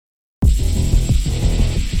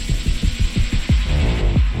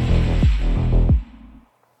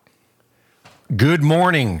Good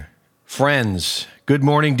morning, friends. Good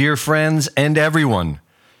morning, dear friends and everyone.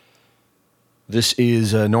 This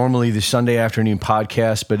is normally the Sunday afternoon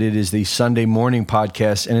podcast, but it is the Sunday morning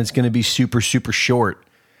podcast, and it's going to be super, super short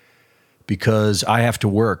because I have to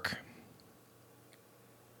work.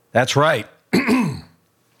 That's right.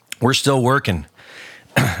 We're still working,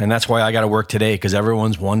 and that's why I got to work today, because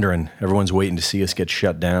everyone's wondering. Everyone's waiting to see us get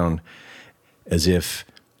shut down as if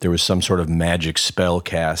there was some sort of magic spell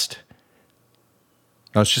cast.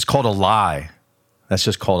 No, it's just called a lie. That's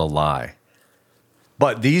just called a lie.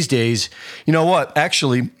 But these days, you know what?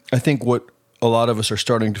 Actually, I think what a lot of us are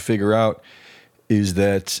starting to figure out is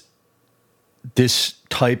that this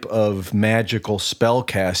type of magical spell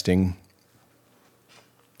casting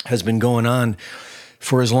has been going on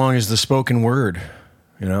for as long as the spoken word,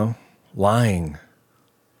 lying.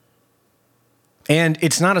 And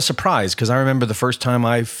it's not a surprise, because I remember the first time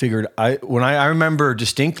I remember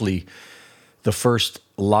distinctly the first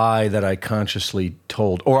lie that I consciously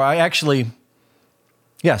told.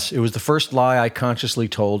 Yes, it was the first lie I consciously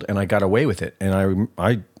told, and I got away with it. And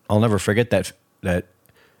I'll never forget that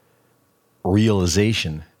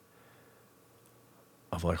realization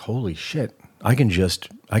of like, holy shit, I can just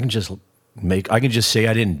say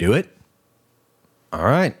I didn't do it. All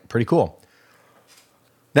right, pretty cool.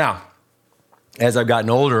 Now, as I've gotten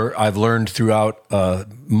older, I've learned throughout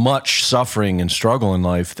much suffering and struggle in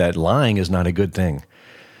life that lying is not a good thing.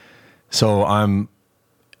 So I'm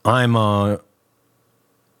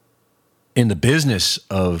in the business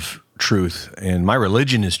of truth, and my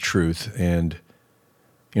religion is truth. And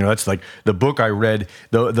that's like the book I read,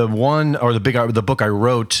 the book I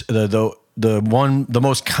wrote, the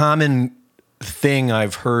most common thing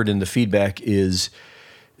I've heard in the feedback is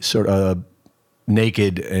sort of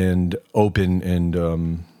naked and open,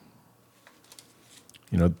 and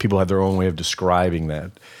people have their own way of describing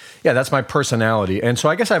that. Yeah, that's my personality. And so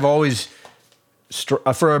I guess I've always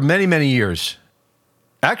for many, many years,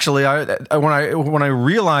 actually, when I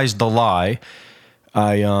realized the lie,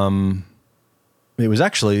 it was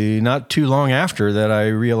actually not too long after that I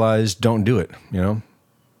realized don't do it.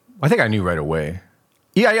 I think I knew right away.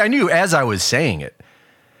 Yeah, I knew as I was saying it.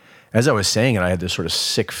 As I was saying it, I had this sort of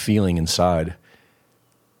sick feeling inside.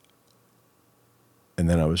 And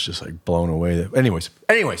then I was just like blown away. Anyways,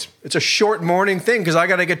 it's a short morning thing because I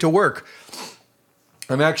got to get to work.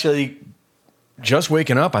 I'm actually just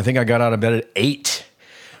waking up. I think I got out of bed at 8,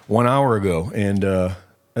 1 hour ago. And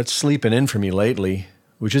that's sleeping in for me lately,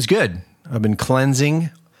 which is good. I've been cleansing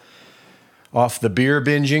off the beer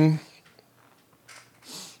binging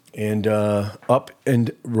and up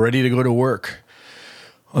and ready to go to work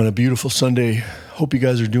on a beautiful Sunday. Hope you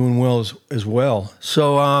guys are doing well as well.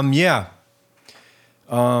 So,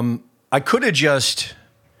 I could have just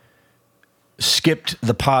skipped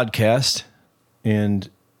the podcast and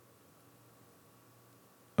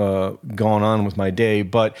gone on with my day,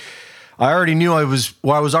 but I already knew I was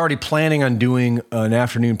already planning on doing an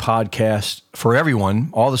afternoon podcast for everyone,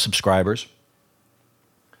 all the subscribers,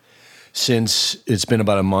 since it's been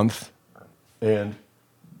about a month. And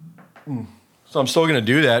so I'm still going to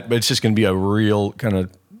do that, but it's just going to be a real kind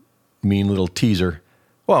of mean little teaser.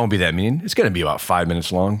 Well, it won't be that mean. It's going to be about 5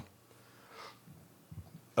 minutes long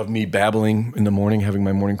of me babbling in the morning, having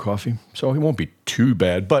my morning coffee. So it won't be too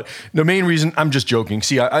bad. But the main reason, I'm just joking.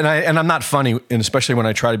 See, I'm not funny, and especially when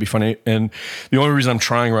I try to be funny. And the only reason I'm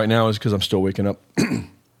trying right now is because I'm still waking up.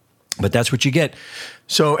 But that's what you get.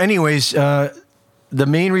 So anyways, the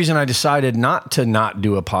main reason I decided not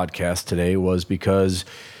do a podcast today was because,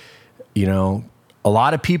 a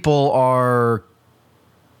lot of people are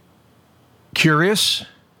curious.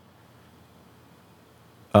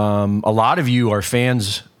 A lot of you are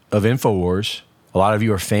fans of InfoWars. A lot of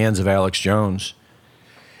you are fans of Alex Jones.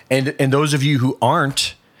 And those of you who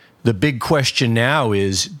aren't, the big question now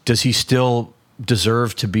is, does he still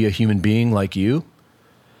deserve to be a human being like you?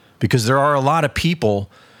 Because there are a lot of people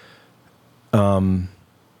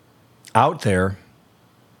out there,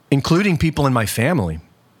 including people in my family.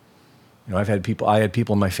 I had people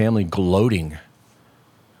in my family gloating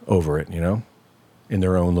over it, in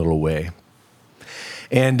their own little way.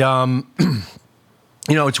 And,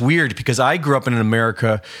 it's weird because I grew up in an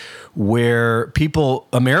America where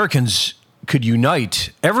Americans could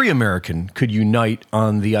unite, every American could unite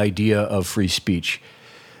on the idea of free speech.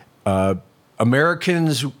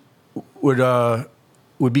 Americans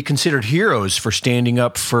would be considered heroes for standing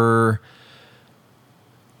up for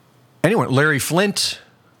anyone. Larry Flynt,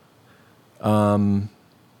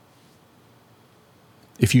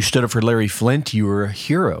 if you stood up for Larry Flynt, you were a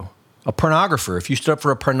hero. A pornographer. If you stood up for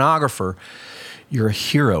a pornographer, you're a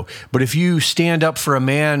hero. But if you stand up for a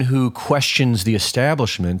man who questions the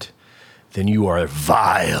establishment, then you are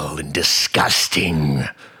vile and disgusting,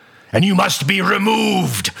 and you must be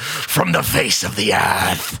removed from the face of the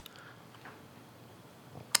earth.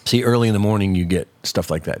 See, early in the morning, you get stuff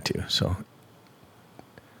like that too. So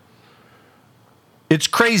it's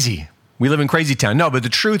crazy. We live in crazy town. No, but the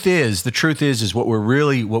truth is what we're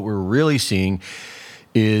really seeing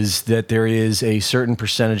is that there is a certain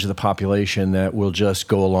percentage of the population that will just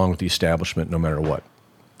go along with the establishment no matter what.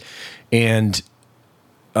 And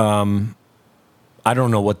I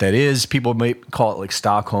don't know what that is. People may call it like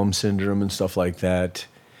Stockholm syndrome and stuff like that.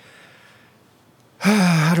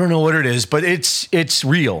 I don't know what it is, but it's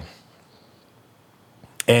real.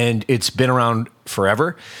 And it's been around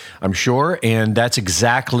forever, I'm sure. And that's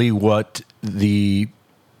exactly what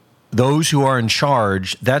those who are in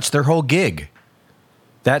charge, that's their whole gig.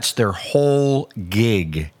 That's their whole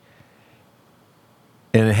gig.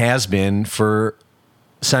 And it has been for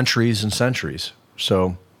centuries and centuries.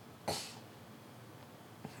 So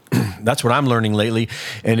that's what I'm learning lately.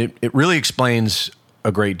 And it really explains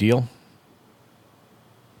a great deal.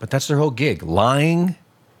 But that's their whole gig, lying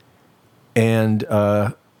and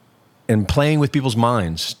playing with people's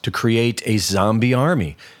minds to create a zombie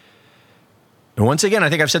army. And once again, I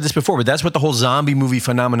think I've said this before, but that's what the whole zombie movie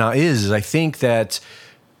phenomena is I think that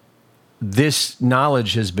this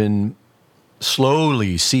knowledge has been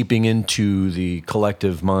slowly seeping into the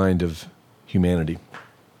collective mind of humanity.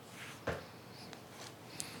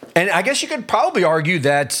 And I guess you could probably argue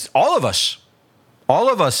that all of us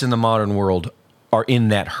in the modern world are in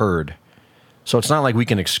that herd. So it's not like we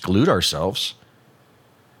can exclude ourselves.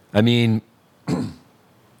 I mean,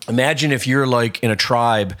 imagine if you're like in a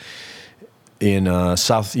tribe in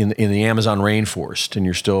the Amazon rainforest and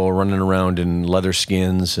you're still running around in leather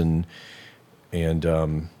skins and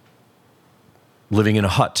living in a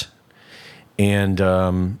hut. And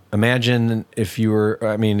imagine if you were,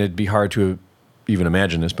 I mean, it'd be hard to even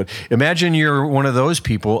imagine this, but imagine you're one of those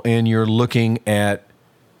people and you're looking at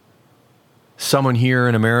someone here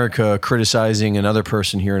in America criticizing another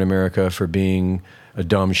person here in America for being a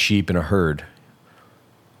dumb sheep in a herd.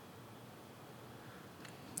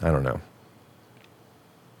 I don't know.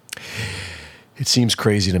 It seems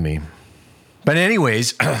crazy to me. But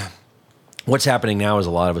anyways, what's happening now is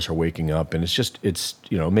a lot of us are waking up, and it's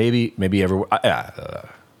maybe everyone.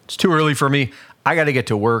 It's too early for me. I got to get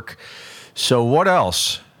to work. So what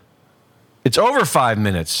else? It's over 5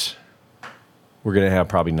 minutes. We're going to have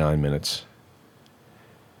probably 9 minutes.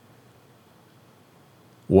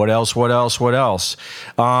 What else? A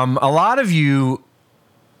lot of you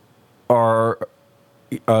are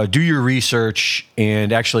do your research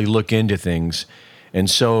and actually look into things. And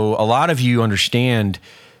so a lot of you understand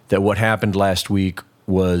that what happened last week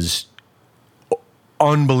was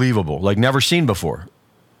unbelievable, like never seen before.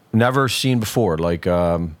 Like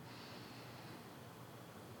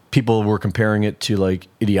people were comparing it to like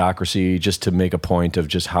Idiocracy just to make a point of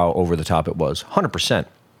just how over the top it was. 100%.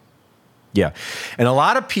 Yeah. And a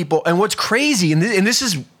lot of people, and what's crazy, and this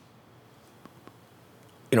is,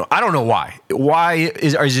 I don't know why. Why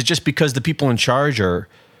is it just because the people in charge are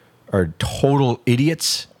total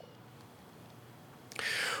idiots?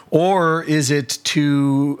 Or is it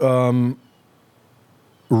to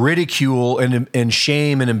ridicule and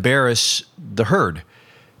shame and embarrass the herd?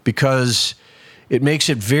 Because it makes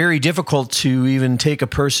it very difficult to even take a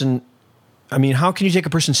person. I mean, how can you take a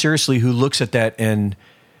person seriously who looks at that and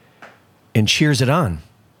cheers it on?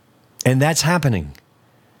 And that's happening.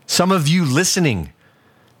 Some of you listening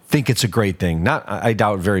think it's a great thing. I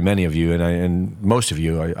doubt very many of you, and most of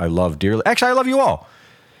you I love dearly. Actually, I love you all.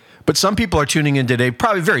 But some people are tuning in today,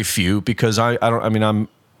 probably very few, because I don't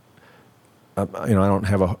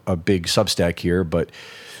have a big Substack here, but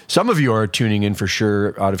some of you are tuning in for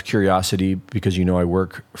sure out of curiosity because I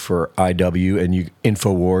work for IW and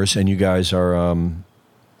InfoWars, and you guys are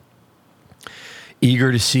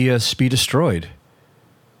eager to see us be destroyed.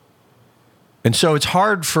 And so it's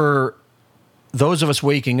hard for those of us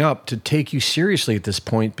waking up to take you seriously at this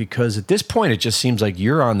point, because at this point it just seems like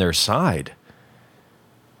you're on their side.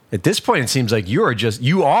 At this point it seems like you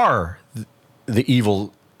are the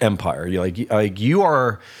evil empire. You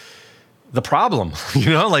are the problem,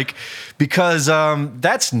 because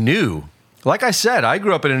that's new. Like I said, I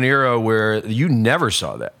grew up in an era where you never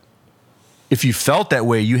saw that. If you felt that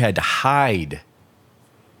way, you had to hide,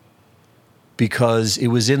 because it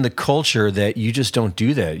was in the culture that you just don't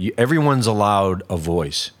do that. Everyone's allowed a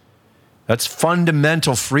voice. That's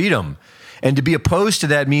fundamental freedom. And to be opposed to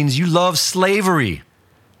that means you love slavery.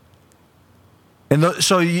 And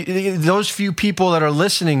so those few people that are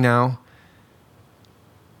listening now,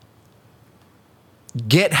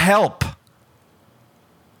 Get help.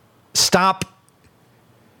 Stop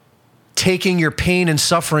taking your pain and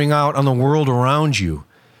suffering out on the world around you,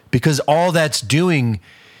 because all that's doing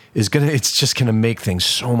is it's just going to make things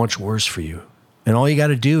so much worse for you. And all you got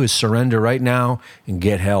to do is surrender right now and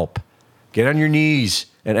get help. Get on your knees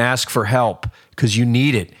and ask for help, because you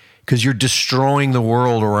need it, because you're destroying the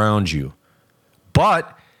world around you.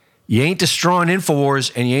 But you ain't destroying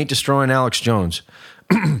InfoWars, and you ain't destroying Alex Jones.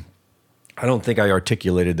 I don't think I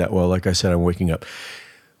articulated that well. Like I said, I'm waking up.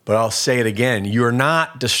 But I'll say it again. You're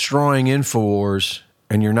not destroying InfoWars,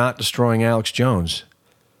 and you're not destroying Alex Jones.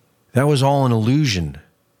 That was all an illusion.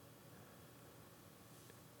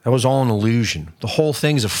 That was all an illusion. The whole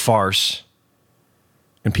thing's a farce.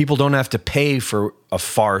 And people don't have to pay for a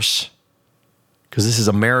farce, because this is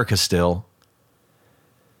America still.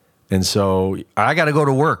 And so I got to go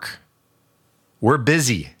to work. We're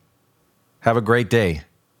busy. Have a great day.